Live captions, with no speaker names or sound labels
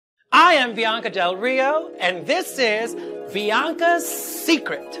I am Bianca Del Rio, and this is Bianca's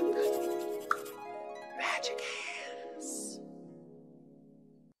Secret. Magic hands.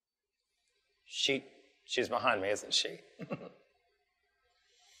 She's behind me, isn't she?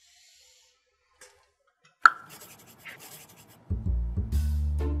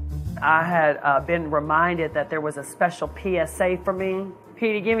 I had been reminded that there was a special PSA for me.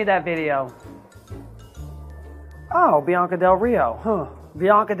 Petey, give me that video. Oh, Bianca Del Rio, huh?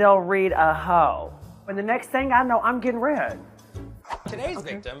 Bianca Del Reed a hoe. And the next thing I know, I'm getting red. Today's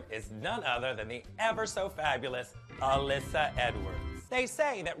victim is none other than the ever so fabulous Alyssa Edwards. They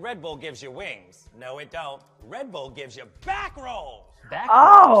say that Red Bull gives you wings. No, it don't. Red Bull gives you back rolls. Back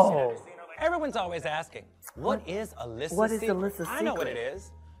rolls. Oh! Everyone's always asking, what is Alyssa's secret? What is Alyssa's secret? I know what it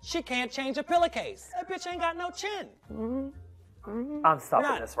is. She can't change a pillowcase. That bitch ain't got no chin. I'm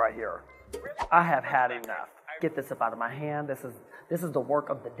stopping this right here. I have had enough. Get this up out of my hand. This is the work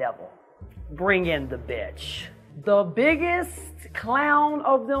of the devil. Bring in the bitch. The biggest clown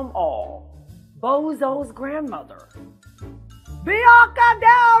of them all. Bozo's grandmother. Bianca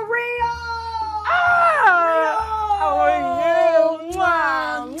Del Rio! How are you?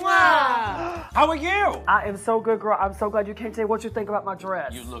 Mwah, mwah. How are you? I am so good, girl. I'm so glad you came today. What you think about my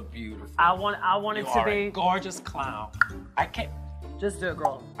dress? You look beautiful. I want it to be a gorgeous clown. I can't. Just do it,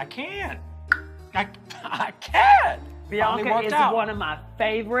 girl. I can't. I can't. Bianca is one of my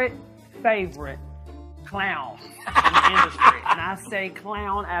favorite clowns in the industry. And I say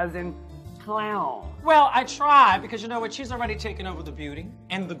clown as in clown. Well, I try because you know what? She's already taken over the beauty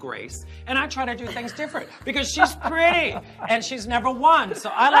and the grace. And I try to do things different because she's pretty and she's never won.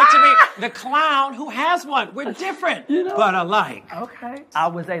 So I like to be the clown who has won. We're different, but alike. Okay. I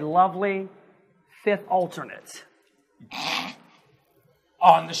was a lovely fifth alternate.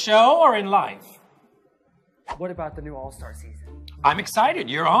 On the show or in life? What about the new All-Star season? I'm excited.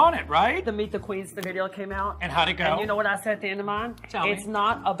 You're on it, right? The Meet the Queens, the video came out. And how'd it go? And you know what I said at the end of mine? Tell me. It's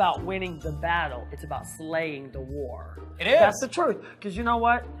not about winning the battle. It's about slaying the war. It is. That's the truth. Because you know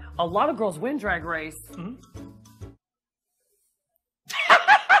what? A lot of girls win Drag Race. Mm-hmm.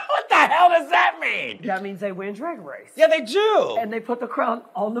 What the hell does that mean? That means they win Drag Race. Yeah, they do. And they put the crown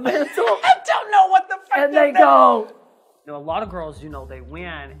on the mantle. I don't know what the fuck. And they go. You know, a lot of girls, they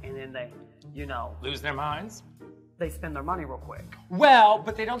win and then they, lose their minds. They spend their money real quick. Well,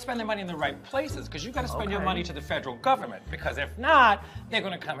 but they don't spend their money in the right places because you got to spend your money to the federal government because if not, they're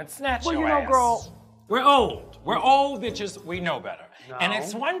going to come and snatch your ass. Girl. We're old. We're old bitches. We know better. No, and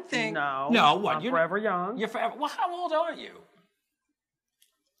it's one thing. No. What? I'm forever young. You're forever. Well, how old are you?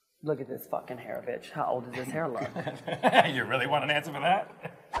 Look at this fucking hair, bitch. How old does this hair look? You really want an answer for that?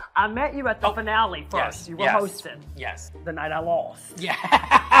 I met you at the finale first. Yes, you were hosting. Yes. The night I lost.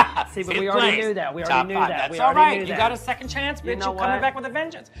 Yeah. See, but we already knew that. We already knew that. That's we all already right. knew You that. got a second chance, bitch. You know You're coming what? back with a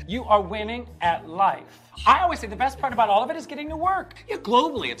vengeance. You are winning at life. I always say the best part about all of it is getting to work. Yeah,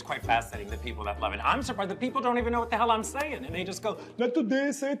 globally, it's quite fascinating, the people that love it. I'm surprised the people don't even know what the hell I'm saying, and they just go, not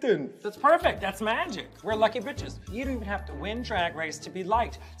today, Satan. That's perfect. That's magic. We're lucky bitches. You don't even have to win Drag Race to be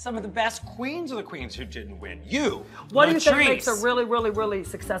liked. Some of the best queens are the queens who didn't win. You, What do you think Latrice. makes a really, really, really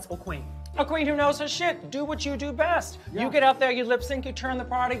successful queen? A queen who knows her shit. Do what you do best. Yeah. You get out there, you lip sync, you turn the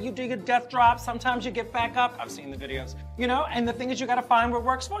party, you do your death drops. Sometimes you get back up. I've seen the videos. And the thing is you got to find what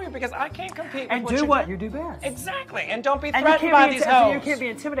works for you because I can't compete with And do what you do best. Exactly. And don't be And threatened by these hoes. you can't be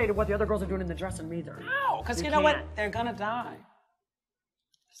intimidated what the other girls are doing in the dressing room either. No, because you know what? They're going to die.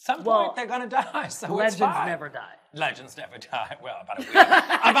 Some point they're going to die, so legends it's fine. never die. Legends never die. Well, about a week.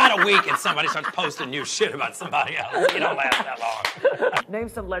 About a week and somebody starts posting new shit about somebody else. You don't last that long. Name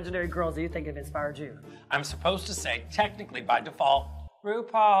some legendary girls that you think have inspired you. I'm supposed to say, technically by default,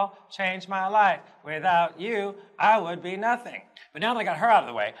 RuPaul changed my life. Without you, I would be nothing. But now that I got her out of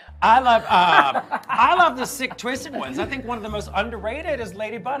the way, I love the sick, twisted ones. I think one of the most underrated is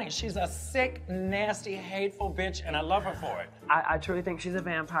Lady Bunny. She's a sick, nasty, hateful bitch, and I love her for it. I truly think she's a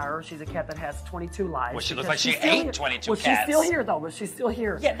vampire. She's a cat that has 22 lives. Well, she looks like she ate 22 cats. Well, she's still here, though, but she's still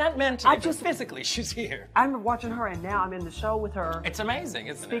here. Yeah, not mentally, but physically, she's here. I'm watching her, and now I'm in the show with her. It's amazing,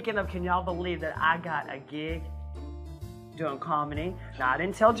 isn't it? Speaking of, can y'all believe that I got a gig doing comedy? Now, I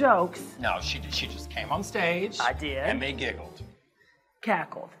didn't tell jokes. No, she just came on stage. I did. And they giggled.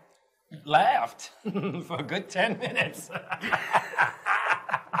 Cackled. Laughed for a good 10 minutes.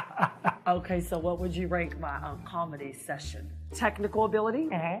 Okay, so what would you rank my comedy session? Technical ability?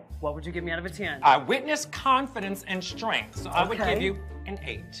 Mm-hmm. What would you give me out of a 10? I witness confidence and strength, so I would give you an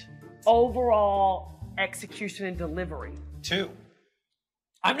 8. Overall execution and delivery? 2.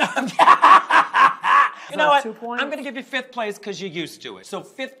 I'm not. You know what? 2 points? I'm going to give you 5th place because you're used to it. So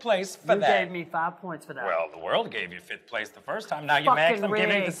 5th place for that. You gave me 5 points for that. Well, the world gave you 5th place the first time. Now you're mad 'cause I'm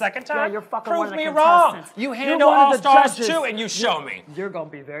giving it the second time? Yeah, you're fucking Prove one of the me wrong. contestants. You You're handle one of All the Stars judges. too, and you show me. You're going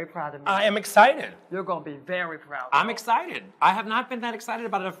to be very proud of me. I am excited. You're going to be very proud. I'm excited. I have not been that excited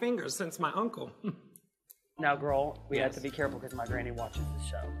about her fingers since my uncle. Now, girl, we have to be careful because my granny watches the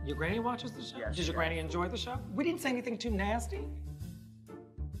show. Your granny watches the show? Yes, Did your granny enjoy the show? We didn't say anything too nasty.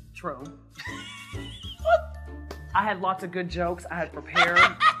 True. I had lots of good jokes I had prepared,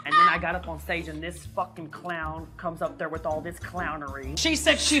 and then I got up on stage and this fucking clown comes up there with all this clownery. She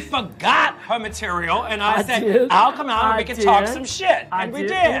said she forgot her material, and I said, did. I'll come out and we can talk some shit. And we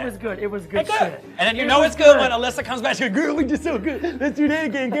did. It was good. It was good Good. shit. And then you know it's good when Alyssa comes back. She goes, girl, we did so good. Let's do that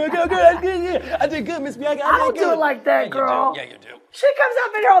again. Girl, I did good, Miss Bianca. I don't do it like that, girl. Yeah, you do. She comes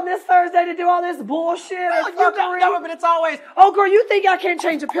up in here on this Thursday to do all this bullshit and You don't fuckery. know it, but it's always. Oh, girl, you think I can't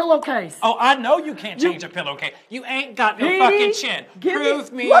change a pillowcase? Oh, I know you can't change a pillowcase. You ain't got no fucking chin.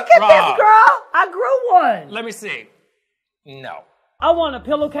 Prove me Look at wrong. this, girl. I grew one. Let me see. No. I want a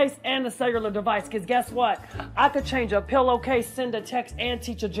pillowcase and a cellular device, because guess what? I could change a pillowcase, send a text, and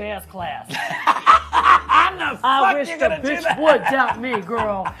teach a jazz class. I wish the bitch would doubt me,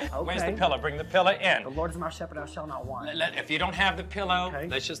 girl. Okay. Where's the pillow? Bring the pillow in. The Lord is my shepherd, I shall not want. If you don't have the pillow,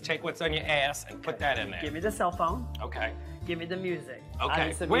 let's just take what's on your ass and put that in there. Give me the cell phone. Okay. Give me the music.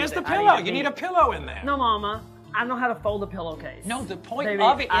 Okay. Where's the pillow? You need a pillow in there. No, Mama. I know how to fold a pillowcase. No, the point Baby,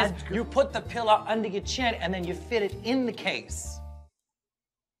 of it is you put the pillow under your chin and then you fit it in the case.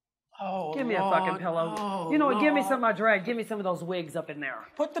 Oh, give me Lord. a fucking pillow. Oh, you know what? Lord. Give me some of my drag. Give me some of those wigs up in there.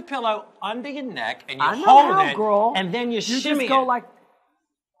 Put the pillow under your neck and you I know hold how, it, girl. and then you shimmy just go it. like.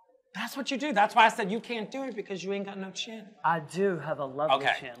 That's what you do. That's why I said you can't do it because you ain't got no chin. I do have a lovely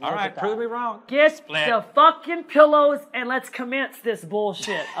Okay. chin. All Look right. at that. Prove me wrong. Get Split. the fucking pillows and let's commence this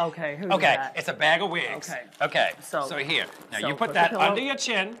bullshit. Okay. Who's Okay. that? It's a bag of wigs. Okay. Okay. So here. Now so you put put the that pillow- under your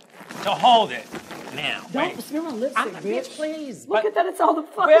chin to hold it. Now. Don't wait. smear my lipstick, bitch. Please. Look at that. It's all the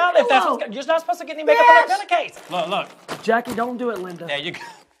fucking Well, if that's pillow. what's, you're not supposed to get any makeup on Bitch. that pillowcase. Look. Jackie, don't do it, Linda. There you go.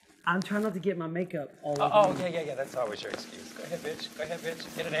 I'm trying not to get my makeup all over. Oh, yeah. That's always your excuse. Go ahead, bitch.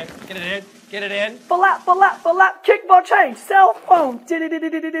 Get it in. Get it in. Flap, kickball change, cell phone,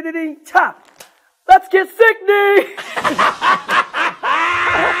 top. Let's get sick,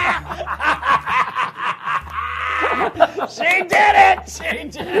 She did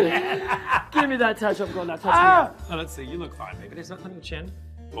it. Give me that touch-up, girl. Now touch me. Now, let's see. You look fine, baby. There's nothing on your chin.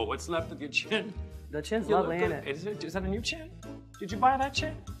 Well, what's left of your chin? The chin's You lovely, look ain't good. it? Is that a new chin? Did you buy that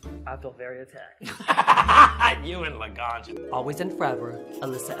chin? I feel very attacked. You and Laganja. Always and forever,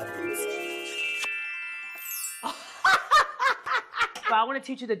 Alyssa Evans. But I want to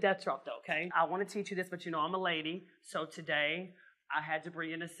teach you the death drop, though, okay? I want to teach you this, but you know I'm a lady. So today, I had to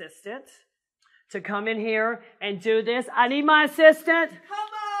bring an assistant to come in here and do this. I need my assistant. Come on!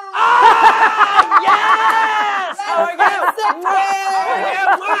 Oh, yes!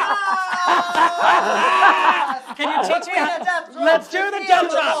 Can you teach me how? Let's do the death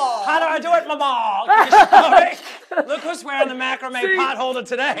drop. How do I do it, Mama? Can you show me? Look who's wearing the macrame potholder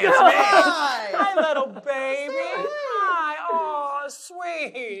today. It's me. Hi, little baby. Hi. Oh,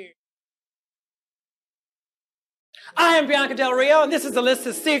 sweet. I am Bianca Del Rio, and this is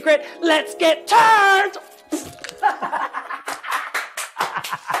Alyssa's Secret. Let's get turned.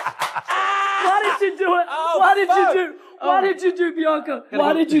 Why did you do it? Oh, Why did fuck. you do? Why did you do, Bianca?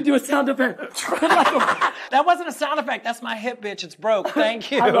 Why did you do a sound effect? That wasn't a sound effect. That's my hip, bitch. It's broke. Thank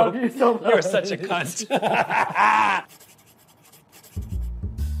you. I love you so much. You're such a cunt.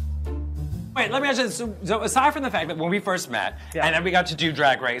 Wait, let me ask you this. So aside from the fact that when we first met, and then we got to do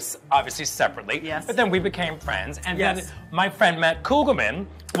Drag Race, obviously separately, but then we became friends, and then my friend Matt Kugelman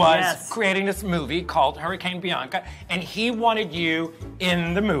was creating this movie called Hurricane Bianca, and he wanted you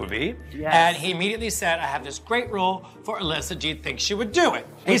in the movie, and he immediately said, I have this great role for Alyssa. Do you think she would do it?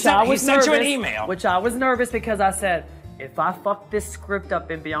 He sent you an email. Which I was nervous because I said, if I fuck this script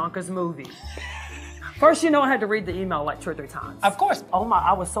up in Bianca's movie, first, you know, I had to read the email like 2 or 3 times. Of course. Oh my,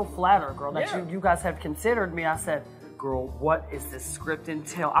 I was so flattered, girl, that you guys have considered me. I said, girl, what is this script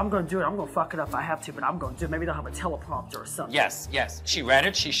entail? I'm going to do it. I'm going to fuck it up if I have to, but I'm going to do it. Maybe they'll have a teleprompter or something. Yes. She read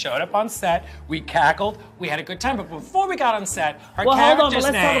it. She showed up on set. We cackled. We had a good time. But before we got on set, her well, hold on, character's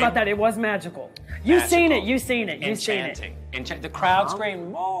but let's talk name... about that. It was magical. You've seen it. Enchanting. The crowd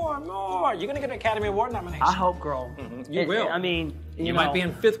screamed, more. You're going to get an Academy Award nomination. I hope, girl. You will. I mean, you might be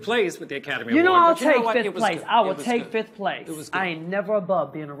in 5th place with the Academy Award. You know I'll but take what? 5th place. Good. I will take 5th place. It was good. I ain't never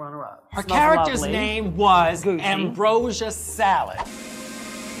above being a runner-up. Her Smells character's lovely. name was Gucci. Ambrosia Salad.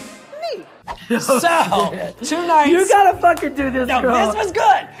 Me. So, 2 nights... You gotta fucking do this, No, girl. this was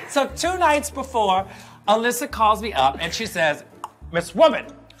good. So 2 nights before, Alyssa calls me up and she says, Miss Woman,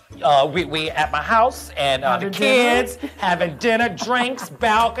 we at my house and the kids having dinner, drinks,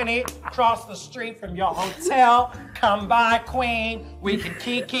 balcony, across the street from your hotel. Come by, Queen. We can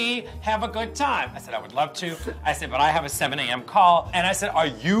kiki, have a good time. I said, I would love to. I said, but I have a 7 a.m. call. And I said, are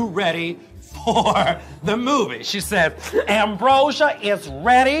you ready for the movie? She said, Ambrosia is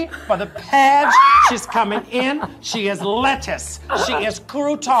ready for the page. She's coming in. She is lettuce. She is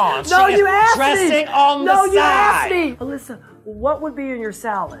croutons. No, she you is asked dressing me. on the no, side. you asked me. Alyssa, what would be in your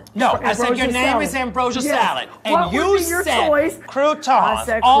salad? No, I said your name salad. is Ambrosia Yes. Salad. And What you would be your said choice? croutons I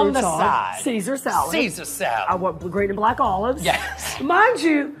said on the crouton, side. Caesar salad. Caesar salad. I want green and black olives. Yes. Mind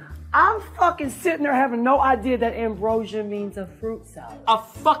you, I'm fucking sitting there having no idea that ambrosia means a fruit salad. A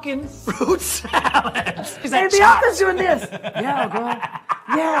fucking fruit salad. She's Hey, like, Bianca's doing this. Yeah,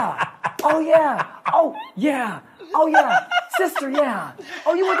 girl. Yeah. Oh, yeah. Oh, yeah. Oh, yeah. Sister, yeah.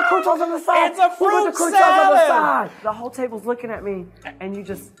 Oh, you want the croutons on the side? It's a You want the fruit croutons on the salad. side. The whole table's looking at me, and you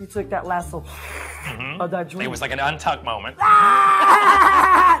took that last little of that drink. It was like an untucked moment.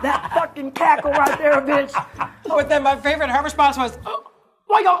 That fucking cackle right there, bitch. But then my favorite, her response was,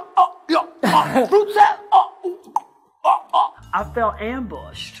 why y'all, fruit salad? I felt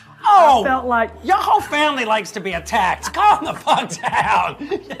ambushed. Oh, I felt like your whole family likes to be attacked. Calm the fuck down.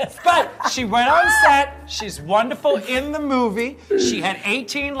 Yes. But she went on set. She's wonderful in the movie. She had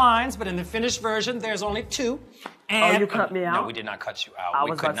 18 lines, but in the finished version, there's only 2. And you cut me out? No, we did not cut you out. I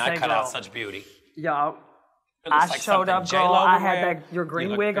We was could about to not say, cut girl. out such beauty. Yo, It looks I like showed something up, J-Lo girl. I would had wear. your You green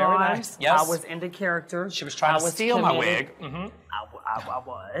look wig very on. nice. Yes. I was into character. She was trying I to was steal my committed. wig. Mm-hmm. I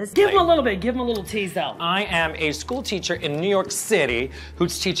was. Give him a little bit. Give him a little tease, though. I am a school teacher in New York City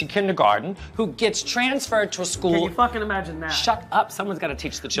who's teaching kindergarten, who gets transferred to a school. Can you fucking imagine that? Shut up! Someone's got to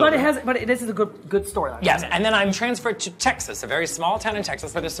teach the children. But this is a good storyline. Yes, and then I'm transferred to Texas, a very small town in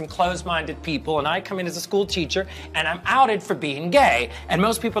Texas where there's some closed-minded people, and I come in as a school teacher, and I'm outed for being gay. And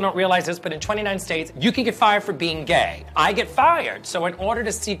most people don't realize this, but in 29 states, you can get fired for being gay. I get fired, so in order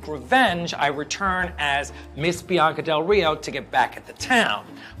to seek revenge, I return as Miss Bianca Del Rio to get back at the town.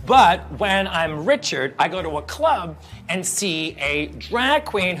 But when I'm Richard, I go to a club and see a drag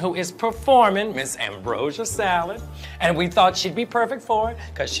queen who is performing Miss Ambrosia Salad. And we thought she'd be perfect for it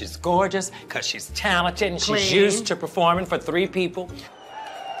because she's gorgeous, because she's talented, and she's Clean. used to performing for 3 people.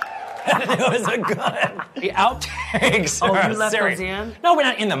 It was a good. The outtakes Oh, are you left serious. those in? No, we're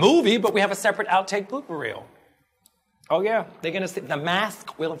not in the movie, but we have a separate outtake blooper reel. Oh yeah, they're gonna see the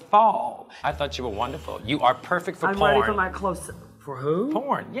mask will fall. I thought you were wonderful. You are perfect for I'm porn. ready for my close. For who?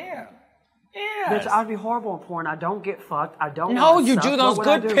 Porn, yeah. Bitch, I'd be horrible in porn. I don't get fucked. I don't. No, want you stuff. do those What would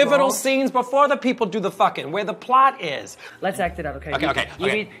I good do, pivotal girl? scenes before the people do the fucking, where the plot is. Let's act it out, okay?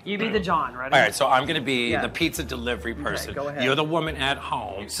 Okay. You be the John, right? All right, so I'm gonna be Yeah. the pizza delivery person. go ahead. You're the woman at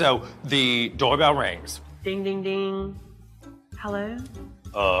home. So the doorbell rings. Ding, ding, ding. Hello?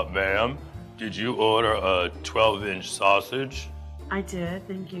 Ma'am, did you order a 12-inch sausage? I did,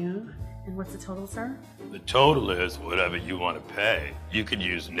 thank you. And what's the total, sir? The total is whatever you want to pay. You can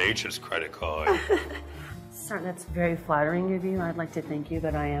use Nature's credit card. Sir, that's very flattering of you. I'd like to thank you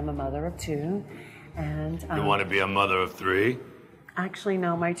that I am a mother of 2. And You want to be a mother of 3? actually,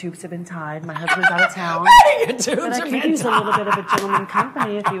 no, my tubes have been tied. My husband's out of town. Your tubes But I have could been use a little tied. bit of a gentleman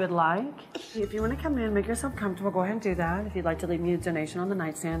company if you would like. If you want to come in, make yourself comfortable, go ahead and do that. If you'd like to leave me a donation on the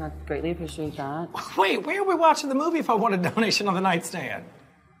nightstand, I'd greatly appreciate that. Wait, where are we watching the movie if I want a donation on the nightstand?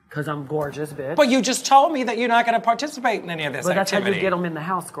 Because I'm gorgeous, bitch. But you just told me that you're not going to participate in any of this But that's how activity. you get them in the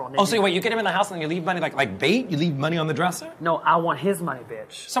house, girl. Oh, so wait, you get him in the house and then you leave money like bait? You leave money on the dresser? No, I want his money,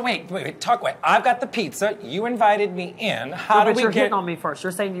 bitch. So wait, I've got the pizza. You invited me in. How But do we you're get... hitting on me first.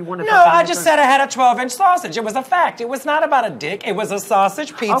 You're saying you wanted No, I just said I had a 12-inch sausage. It was a fact. It was not about a dick. It was a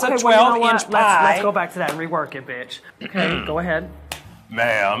sausage pizza, okay, 12-inch well, you know what? pie. Let's go back to that and rework it, bitch. Okay, go ahead.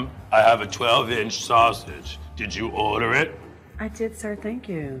 Ma'am, I have a 12-inch sausage. Did you order it? I did, sir. Thank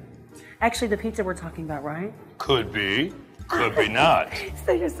you. Actually, the pizza we're talking about, right? Could be. Could be not.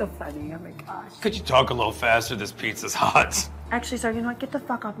 So you're so funny. Oh my gosh. Could you talk a little faster? This pizza's hot. Actually, sir, you know what? Get the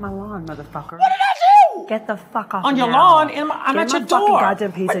fuck off my lawn, motherfucker. What did I do? Get the fuck off On your now. lawn? I'm Get at your my fucking door.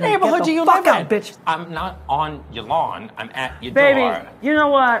 goddamn pizza. What neighborhood Get do you the fuck live out, in? bitch. I'm not on your lawn. I'm at your Baby, door. you know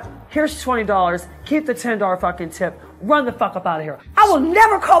what? Here's $20. Keep the $10 fucking tip. Run the fuck up out of here. I will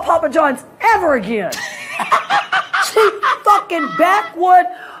never call Papa John's ever again. Cheap fucking backwood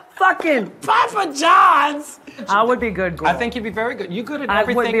fucking Papa John's. I would be good, girl. I think you'd be very good. You're good at I would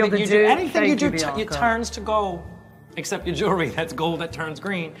everything be able that to you do. Anything you Thank do, you, it Bianca. turns to gold. Except your jewelry, that's gold that turns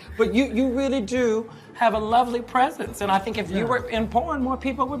green. But you really do have a lovely presence. And I think if you were in porn, more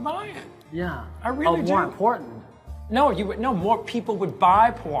people would buy it. Yeah. I really more do. important. No, more people would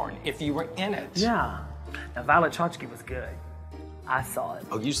buy porn if you were in it. Yeah. Now, Violet Chachki was good. I saw it.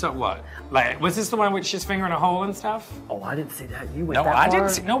 Oh, you saw what? Like, was this the one with she's fingering a hole and stuff? Oh, I didn't see that. You went No, that I far? didn't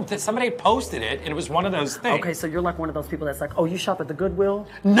see. No, somebody posted it, and it was one of those things. Okay, so you're like one of those people that's like, oh, you shop at the Goodwill?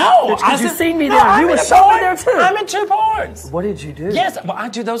 No, Because you seen me there. I'm You in were a showing porn. there too. I'm in 2 porns. What did you do? Yes, well, I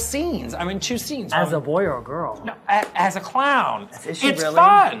do those scenes. I'm in 2 scenes. As a boy or a girl? No, as a clown. Is she It's really?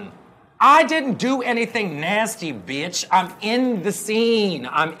 fun. I didn't do anything nasty, bitch. I'm in the scene.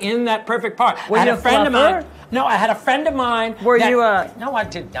 I'm in that perfect part. Were I had you a friend of fluffer? mine. No, I had a friend of mine. Were you No, I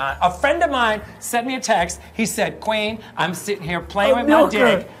did not. A friend of mine sent me a text. He said, Queen, I'm sitting here playing with my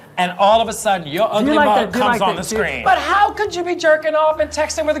milker. dick, and all of a sudden your ugly like mug that- do you comes like on that- the do you- screen. But how could you be jerking off and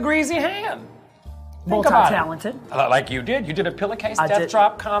texting with a greasy hand? Think about it. Multi-talented. Like you did. You did a pillowcase, I death did.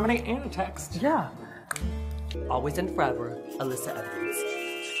 drop, comedy, and a text. Yeah. Always and forever, Alyssa Evans.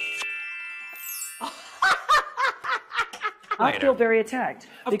 I Later. feel very attacked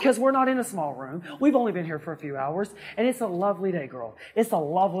because we're not in a small room. We've only been here for a few hours, and it's a lovely day, girl. It's a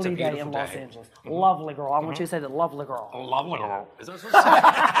lovely day in beautiful Los day. Angeles. Lovely girl. I want you to say that, lovely girl. Lovely girl. Is that supposed to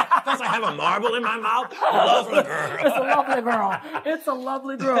say? Does I have a marble in my mouth? Lovely girl. It's a lovely girl. It's a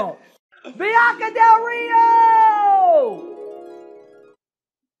lovely girl. Bianca Del Rio!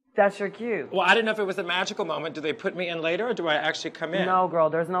 That's your cue. Well, I didn't know if it was a magical moment. Do they put me in later, or do I actually come in? No, girl,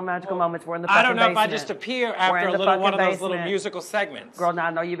 there's no magical moments. We're in the fucking I don't know basement. if I just appear We're after in a the little one of fucking those little basement. musical segments. Girl, now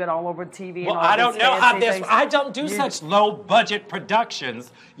I know you've been all over TV Well, and all I don't these know how fancy this. things. I don't do such low-budget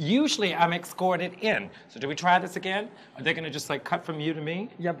productions. Usually, I'm escorted in. So, do we try this again? Are they going to just like cut from you to me?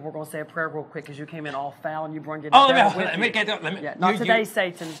 Yeah, but we're gonna say a prayer real quick because you came in all foul and you brought your Oh, devil with let me you. get that. Let me. Yeah, not you- today, you-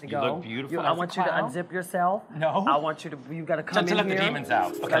 Satan. Go. look beautiful I as want a you to clown. unzip yourself. No. I want you to. You got to come To in let the here. demons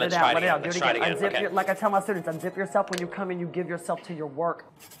out. Okay, Let let's it try out. it Let it again. out. Do Let's it try it again. again. Unzip Okay. your, like I tell my students, unzip yourself when you come in. You give yourself to your work.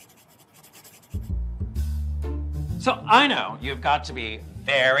 So I know you've got to be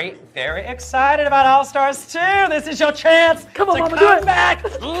very, very excited about All Stars 2. This is your chance Come on, to Mama, come do it. back.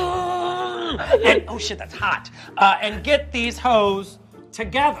 And oh shit, that's hot. And get these hoes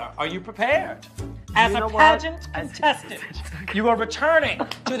together. Are you prepared? As You a know what? pageant contestant, you are returning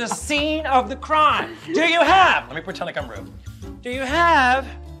to the scene of the crime. Do you have? Let me pretend like I'm rude. Do you have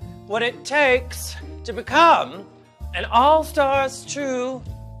what it takes to become an All Stars 2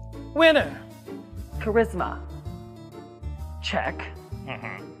 winner? Charisma. Check.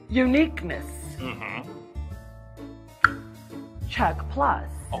 Mm-hmm. Uniqueness. Check plus.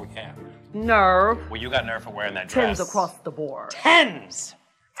 Oh yeah. Nerve. Well, you got nerve for wearing that dress. Tens across the board. Tens.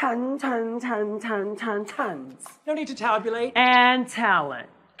 Tons. No need to tabulate. And talent.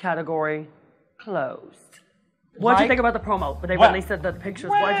 Category closed. What'd you Like- think about the promo? But they Well- released the pictures.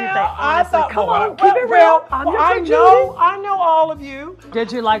 Well, What'd you think? I Honestly, thought, come well, on, keep it real. I'm your I friend, know all of you. Judy.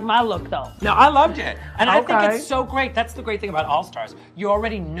 Did you like my look though? No, I loved it. And I think Okay. it's so great. That's the great thing about All Stars. You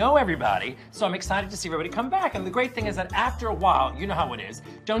already know everybody, so I'm excited to see everybody come back. And the great thing is that after a while, you know how it is.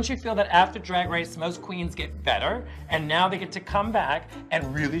 Don't you feel that after Drag Race, most queens get better, and now they get to come back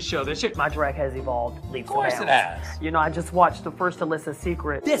and really show their shit? My drag has evolved leaps and course bounds. it has. You know, I just watched the first Alyssa's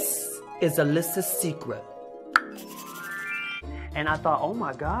Secret. This is Alyssa's secret. And I thought, oh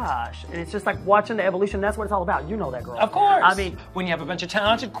my gosh. And it's just like watching the evolution. That's what it's all about. You know that, girl. Of course. I mean, when you have a bunch of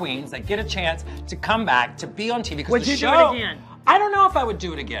talented queens that get a chance to come back to be on TV, because Would the you do show, it again? I don't know if I would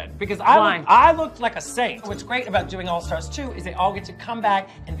do it again because Why? I looked like a saint. What's great about doing All Stars 2 is they all get to come back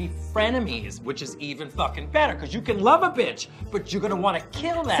and be frenemies, which is even fucking better because you can love a bitch, but you're gonna want to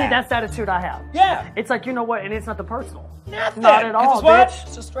kill that. see, that's the attitude I have. Yeah. It's like, you know what? And it's not the personal. Nothing. Not at 'Cause all, it's what? bitch.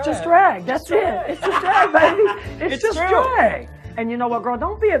 It's just drag. Just drag. That's It's drag. it. It's just drag, baby. It's It's just true. drag. And you know what, girl?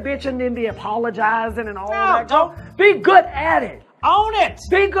 Don't be a bitch and then be apologizing and all No, that. Girl. don't. Be good at it. Own it.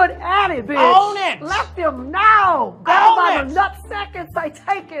 Be good at it, bitch. Own it. Let them know. Grab Own by it. the nut seconds. Say,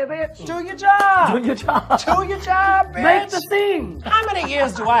 take it, bitch. Do your job. Do your job. Do your job, bitch. Make the scene. How many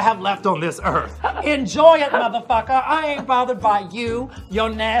years do I have left on this earth? Enjoy it, motherfucker. I ain't bothered by you, your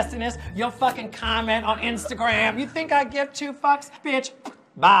nastiness, your fucking comment on Instagram. You think I give 2 fucks? Bitch,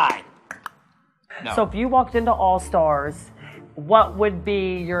 bye. No. So if you walked into All Stars, what would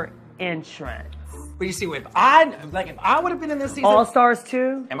be your entrance? but you see, if I would have been in this season. All Stars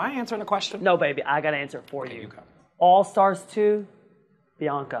 2? Am I answering the question? No, baby. I got to answer it for Okay, you. you go. All Stars 2,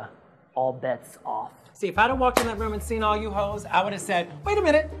 Bianca, all bets off. See, if I'd have walked in that room and seen all you hoes, I would have said, wait a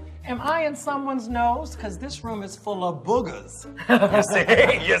minute, am I in someone's nose? Because this room is full of boogers. You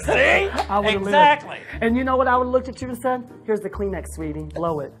see? You see? I would've Exactly. lived. And you know what I would have looked at you and said? Here's the Kleenex, sweetie.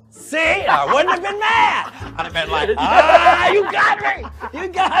 Blow it. See? I wouldn't have been mad. I'd have been like, you got me. You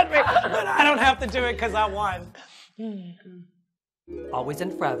got me. But I don't have to do it because I won. Always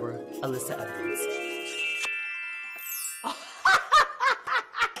and forever, Alyssa Evans.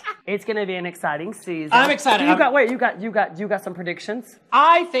 It's going to be an exciting season. I'm excited. You got some predictions?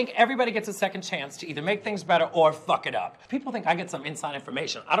 I think everybody gets a second chance to either make things better or fuck it up. People think I get some inside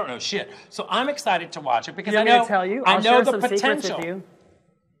information. I don't know shit. So I'm excited to watch it because I know, tell you? I I'll know share the some secrets potential. with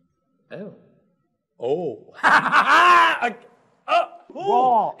you. Oh.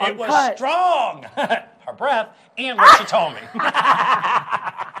 Raw, it was uncut. strong. Her breath and what she told me.